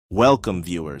Welcome,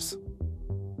 viewers.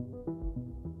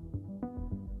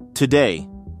 Today,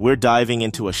 we're diving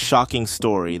into a shocking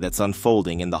story that's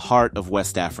unfolding in the heart of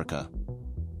West Africa.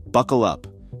 Buckle up,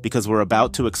 because we're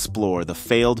about to explore the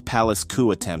failed palace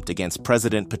coup attempt against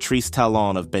President Patrice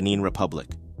Talon of Benin Republic.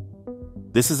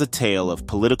 This is a tale of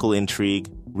political intrigue,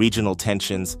 regional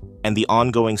tensions, and the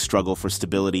ongoing struggle for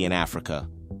stability in Africa.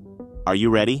 Are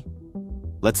you ready?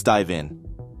 Let's dive in.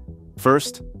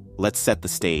 First, let's set the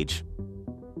stage.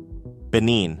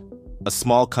 Benin, a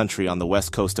small country on the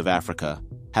west coast of Africa,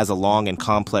 has a long and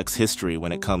complex history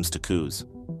when it comes to coups.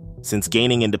 Since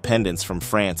gaining independence from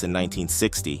France in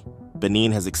 1960,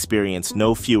 Benin has experienced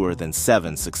no fewer than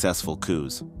 7 successful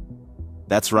coups.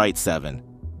 That's right, 7.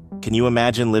 Can you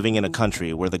imagine living in a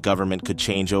country where the government could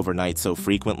change overnight so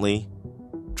frequently?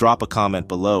 Drop a comment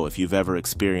below if you've ever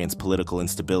experienced political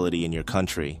instability in your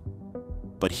country.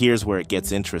 But here's where it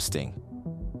gets interesting.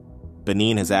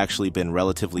 Benin has actually been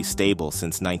relatively stable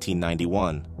since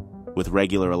 1991, with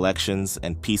regular elections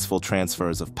and peaceful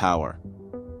transfers of power.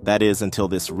 That is, until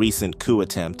this recent coup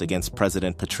attempt against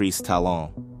President Patrice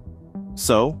Talon.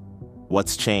 So,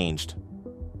 what's changed?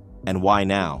 And why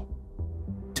now?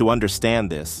 To understand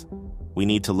this, we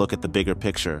need to look at the bigger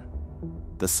picture.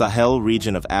 The Sahel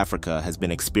region of Africa has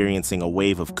been experiencing a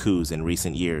wave of coups in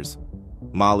recent years.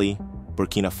 Mali,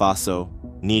 Burkina Faso,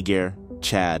 Niger,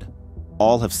 Chad,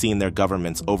 all have seen their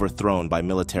governments overthrown by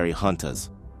military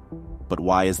juntas. But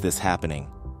why is this happening?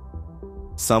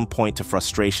 Some point to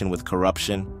frustration with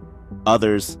corruption,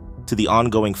 others to the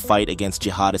ongoing fight against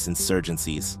jihadist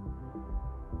insurgencies.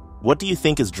 What do you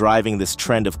think is driving this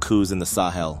trend of coups in the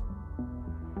Sahel?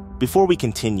 Before we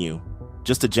continue,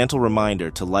 just a gentle reminder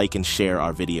to like and share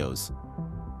our videos.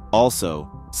 Also,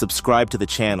 subscribe to the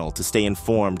channel to stay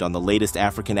informed on the latest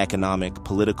African economic,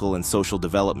 political, and social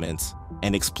developments,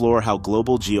 and explore how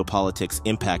global geopolitics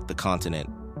impact the continent.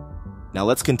 Now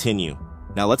let's continue.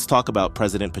 Now let's talk about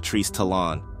President Patrice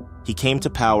Talon. He came to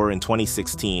power in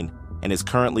 2016 and is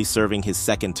currently serving his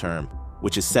second term,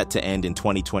 which is set to end in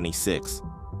 2026.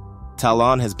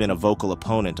 Talon has been a vocal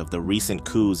opponent of the recent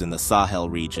coups in the Sahel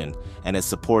region and has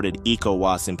supported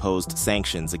ECOWAS-imposed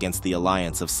sanctions against the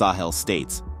Alliance of Sahel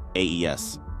States,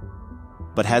 AES.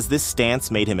 But has this stance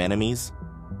made him enemies?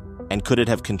 And could it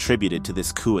have contributed to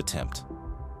this coup attempt?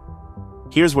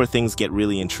 Here's where things get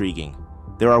really intriguing.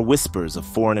 There are whispers of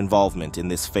foreign involvement in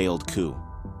this failed coup.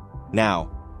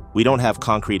 Now, we don't have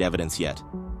concrete evidence yet,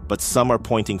 but some are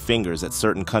pointing fingers at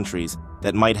certain countries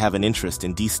that might have an interest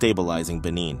in destabilizing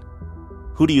Benin.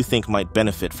 Who do you think might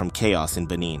benefit from chaos in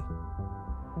Benin?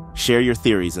 Share your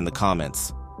theories in the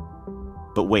comments.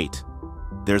 But wait,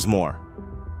 there's more.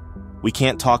 We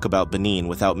can't talk about Benin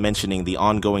without mentioning the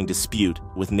ongoing dispute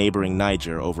with neighboring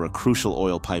Niger over a crucial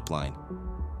oil pipeline.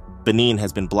 Benin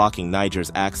has been blocking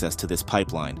Niger's access to this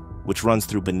pipeline, which runs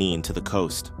through Benin to the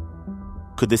coast.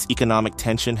 Could this economic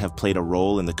tension have played a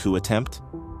role in the coup attempt?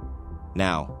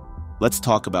 Now, let's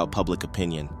talk about public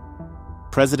opinion.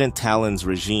 President Talon's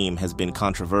regime has been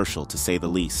controversial, to say the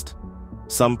least.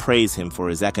 Some praise him for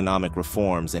his economic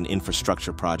reforms and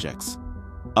infrastructure projects.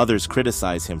 Others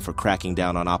criticize him for cracking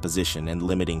down on opposition and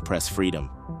limiting press freedom.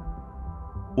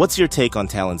 What's your take on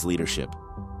Talon's leadership?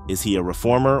 Is he a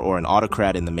reformer or an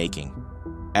autocrat in the making?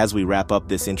 As we wrap up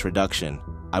this introduction,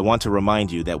 I want to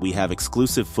remind you that we have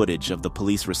exclusive footage of the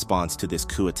police response to this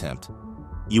coup attempt.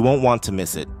 You won't want to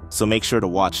miss it, so make sure to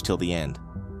watch till the end.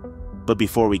 But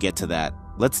before we get to that,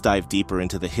 let's dive deeper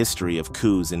into the history of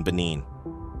coups in Benin.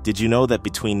 Did you know that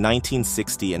between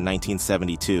 1960 and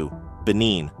 1972,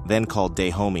 Benin, then called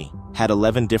Dahomey, had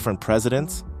 11 different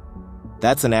presidents?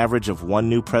 That's an average of 1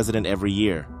 new president every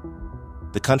year.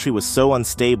 The country was so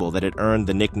unstable that it earned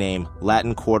the nickname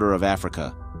Latin Quarter of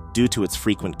Africa due to its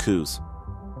frequent coups.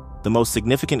 The most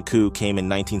significant coup came in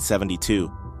 1972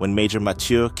 when Major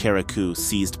Mathieu Caricou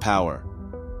seized power.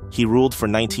 He ruled for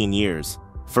 19 years,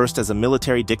 first as a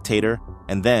military dictator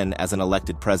and then as an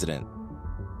elected president.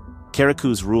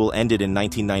 Caricou's rule ended in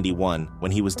 1991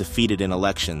 when he was defeated in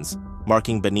elections,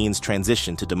 marking Benin's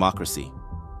transition to democracy.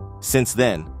 Since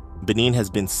then, Benin has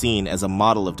been seen as a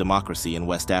model of democracy in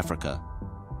West Africa.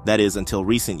 That is, until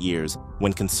recent years,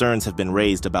 when concerns have been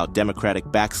raised about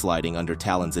democratic backsliding under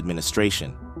Talon's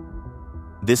administration.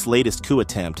 This latest coup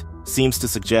attempt seems to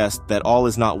suggest that all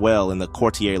is not well in the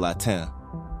Quartier Latin.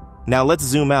 Now let's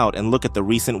zoom out and look at the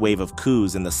recent wave of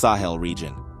coups in the Sahel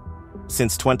region.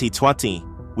 Since 2020,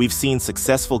 we've seen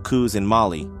successful coups in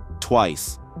Mali,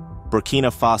 twice,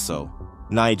 Burkina Faso,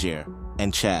 Niger,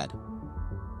 and Chad.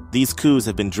 These coups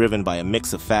have been driven by a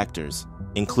mix of factors,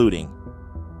 including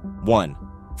 1.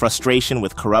 Frustration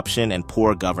with corruption and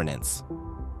poor governance.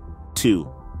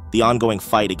 2. the ongoing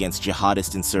fight against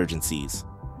jihadist insurgencies.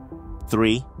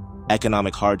 3.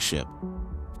 Economic hardship.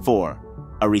 4.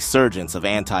 A resurgence of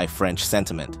anti-French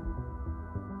sentiment.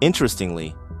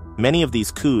 Interestingly, many of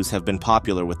these coups have been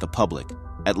popular with the public,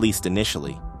 at least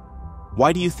initially.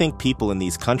 Why do you think people in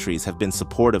these countries have been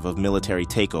supportive of military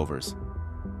takeovers?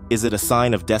 Is it a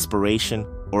sign of desperation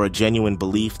or a genuine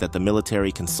belief that the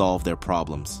military can solve their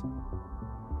problems?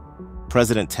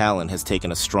 President Talon has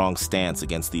taken a strong stance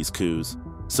against these coups,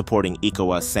 supporting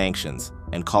ECOWAS sanctions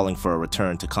and calling for a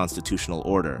return to constitutional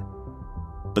order.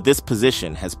 But this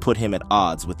position has put him at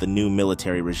odds with the new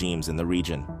military regimes in the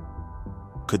region.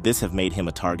 Could this have made him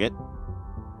a target?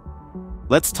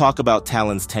 Let's talk about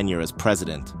Talon's tenure as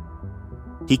president.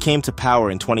 He came to power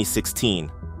in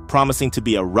 2016, promising to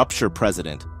be a rupture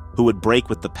president who would break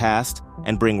with the past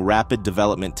and bring rapid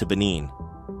development to Benin.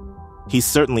 He's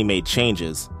certainly made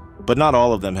changes, but not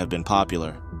all of them have been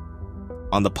popular.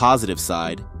 On the positive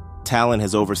side, Talon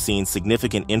has overseen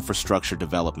significant infrastructure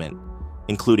development,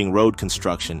 including road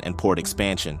construction and port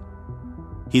expansion.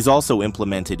 He's also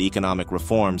implemented economic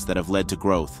reforms that have led to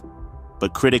growth,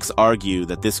 but critics argue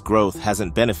that this growth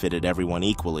hasn't benefited everyone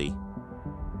equally.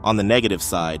 On the negative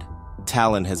side,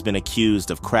 Talon has been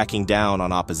accused of cracking down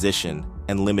on opposition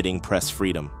and limiting press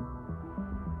freedom.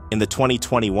 In the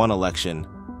 2021 election,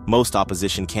 most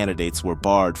opposition candidates were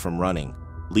barred from running,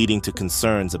 leading to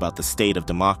concerns about the state of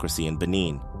democracy in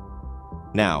Benin.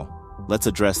 Now, let's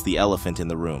address the elephant in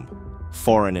the room: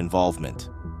 foreign involvement.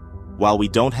 While we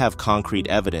don't have concrete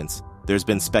evidence, there's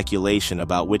been speculation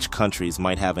about which countries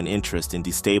might have an interest in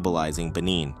destabilizing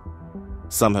Benin.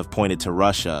 Some have pointed to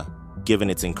Russia, given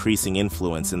its increasing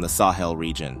influence in the Sahel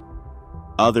region.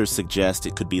 Others suggest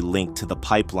it could be linked to the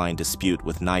pipeline dispute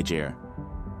with Niger.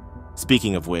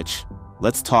 Speaking of which,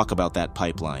 let's talk about that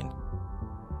pipeline.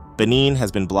 Benin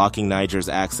has been blocking Niger's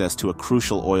access to a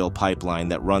crucial oil pipeline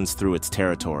that runs through its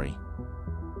territory.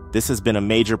 This has been a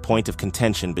major point of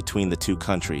contention between the two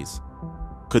countries.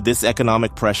 Could this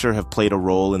economic pressure have played a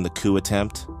role in the coup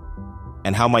attempt?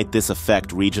 And how might this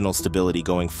affect regional stability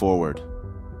going forward?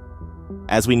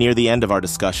 As we near the end of our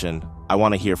discussion, I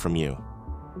want to hear from you.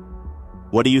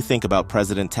 What do you think about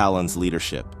President Talon's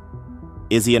leadership?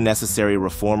 Is he a necessary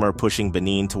reformer pushing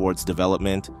Benin towards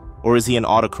development, or is he an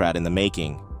autocrat in the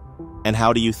making? And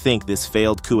how do you think this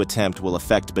failed coup attempt will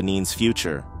affect Benin's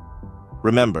future?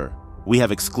 Remember, we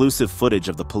have exclusive footage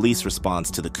of the police response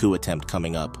to the coup attempt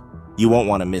coming up. You won't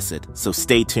want to miss it, so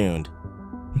stay tuned.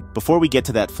 Before we get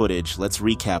to that footage, let's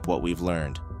recap what we've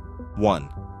learned. 1.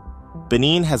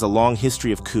 Benin has a long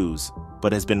history of coups,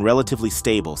 but has been relatively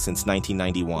stable since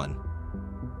 1991.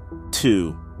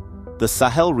 2. The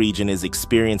Sahel region is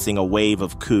experiencing a wave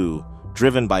of coup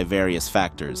driven by various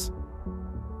factors.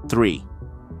 3.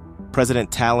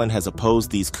 President Talon has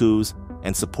opposed these coups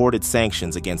and supported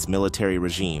sanctions against military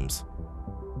regimes.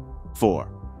 4.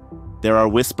 There are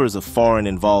whispers of foreign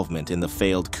involvement in the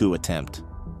failed coup attempt.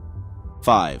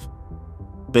 5.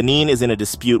 Benin is in a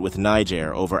dispute with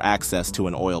Niger over access to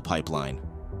an oil pipeline.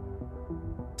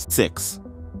 6.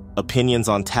 Opinions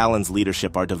on Talon's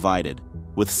leadership are divided,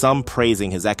 with some praising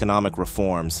his economic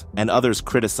reforms and others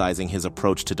criticizing his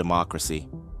approach to democracy.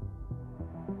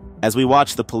 As we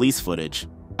watch the police footage,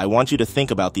 I want you to think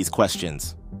about these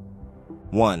questions.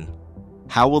 1.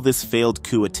 How will this failed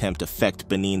coup attempt affect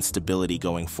Benin's stability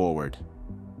going forward?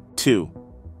 2.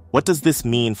 What does this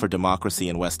mean for democracy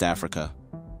in West Africa?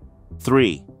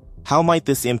 3. How might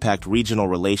this impact regional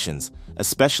relations,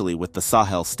 especially with the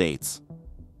Sahel states?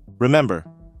 Remember,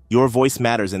 your voice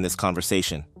matters in this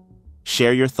conversation.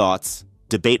 Share your thoughts,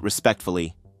 debate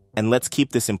respectfully, and let's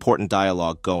keep this important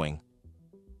dialogue going.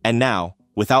 And now,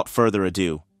 without further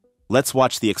ado, let's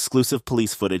watch the exclusive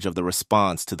police footage of the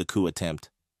response to the coup attempt.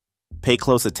 Pay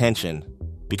close attention,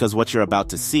 because what you're about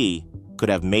to see could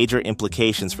have major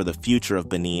implications for the future of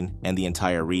Benin and the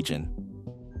entire region.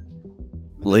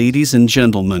 Ladies and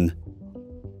gentlemen,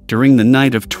 during the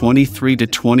night of 23 to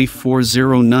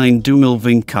 24/09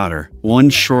 2024, one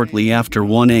shortly after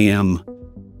 1 a.m.,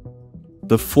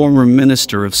 the former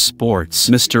Minister of Sports,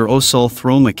 Mr. Osal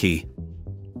Thromaki,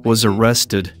 was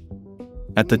arrested.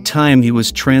 At the time, he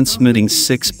was transmitting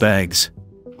 6 bags,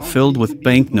 filled with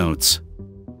banknotes,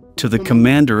 to the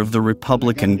commander of the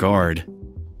Republican Guard.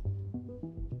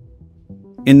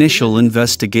 Initial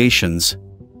investigations.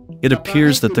 It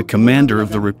appears that the commander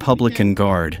of the Republican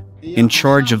Guard, in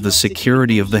charge of the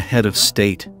security of the head of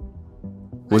state,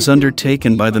 was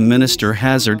undertaken by the Minister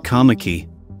Hazard Kamaki,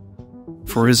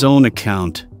 for his own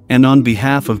account, and on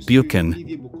behalf of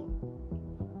Buchan,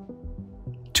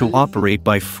 to operate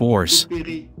by force.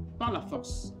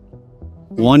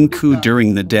 One coup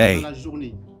during the day.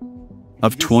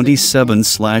 of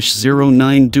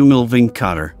 27/09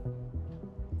 2024.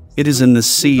 It is in the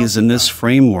C's in this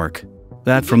framework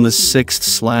that from the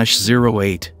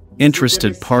 6th/08,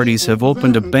 interested parties have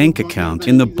opened a bank account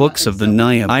in the books of the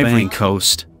Naya Ivory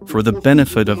Coast for the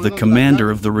benefit of the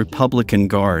commander of the Republican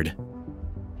Guard.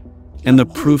 And the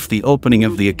proof the opening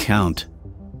of the account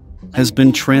has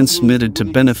been transmitted to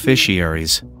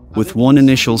beneficiaries with one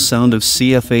initial sound of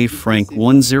CFA franc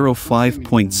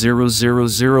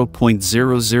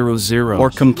 105.000.000 or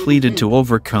completed to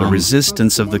overcome the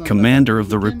resistance of the commander of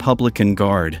the Republican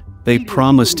Guard. They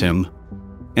promised him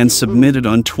and submitted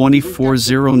on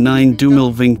 24/09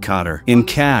 2024 in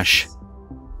cash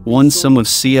one sum of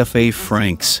CFA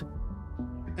francs.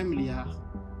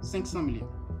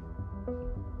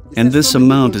 And this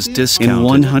amount is discounted in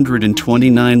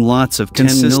 129 lots of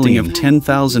consisting of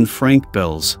 10,000 franc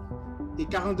bills,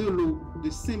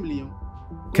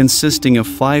 consisting of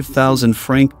 5,000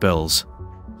 franc bills.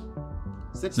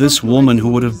 This woman, who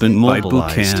would have been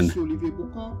mobilized,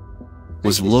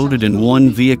 was loaded in one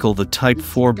vehicle, the Type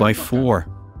 4x4,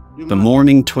 the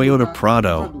morning Toyota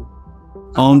Prado,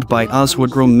 owned by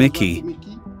Oswaldro Mickey,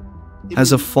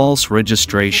 has a false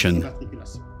registration.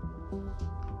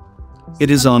 It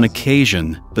is on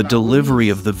occasion, the delivery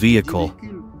of the vehicle,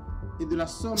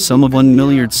 sum of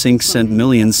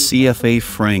 1,500,000 CFA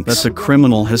francs, that the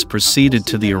criminal has proceeded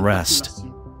to the arrest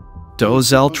de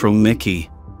Oswaldro Mickey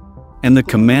and the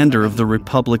commander of the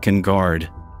Republican Guard.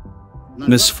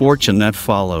 Misfortune that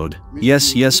followed.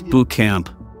 Yes, Boucamp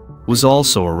was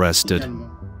also arrested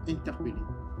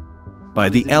by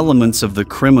the elements of the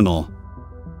criminal.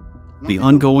 The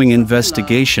ongoing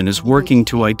investigation is working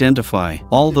to identify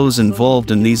all those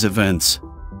involved in these events.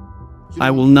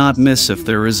 I will not miss if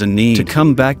there is a need to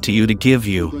come back to you to give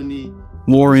you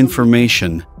more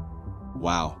information.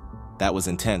 Wow, that was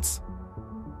intense.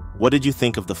 What did you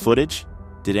think of the footage?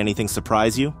 Did anything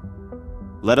surprise you?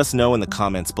 Let us know in the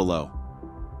comments below.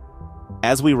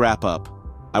 As we wrap up,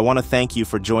 I want to thank you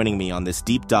for joining me on this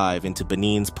deep dive into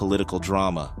Benin's political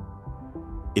drama.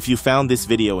 If you found this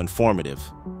video informative,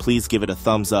 please give it a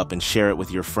thumbs up and share it with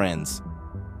your friends.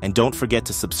 And don't forget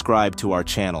to subscribe to our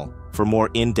channel for more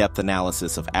in-depth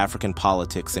analysis of African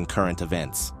politics and current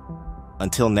events.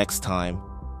 Until next time,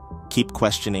 keep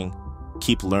questioning,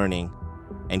 keep learning,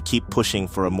 and keep pushing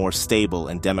for a more stable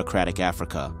and democratic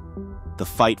Africa. The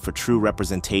fight for true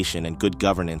representation and good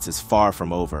governance is far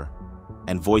from over,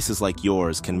 and voices like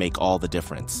yours can make all the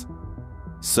difference.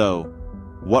 So,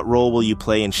 what role will you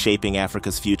play in shaping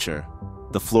Africa's future?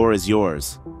 The floor is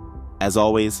yours. As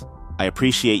always, I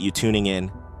appreciate you tuning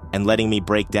in and letting me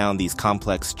break down these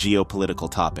complex geopolitical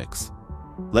topics.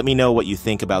 Let me know what you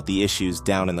think about the issues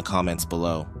down in the comments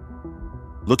below.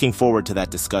 Looking forward to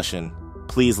that discussion.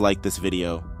 Please like this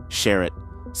video, share it,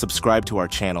 subscribe to our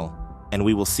channel, and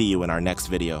we will see you in our next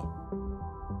video.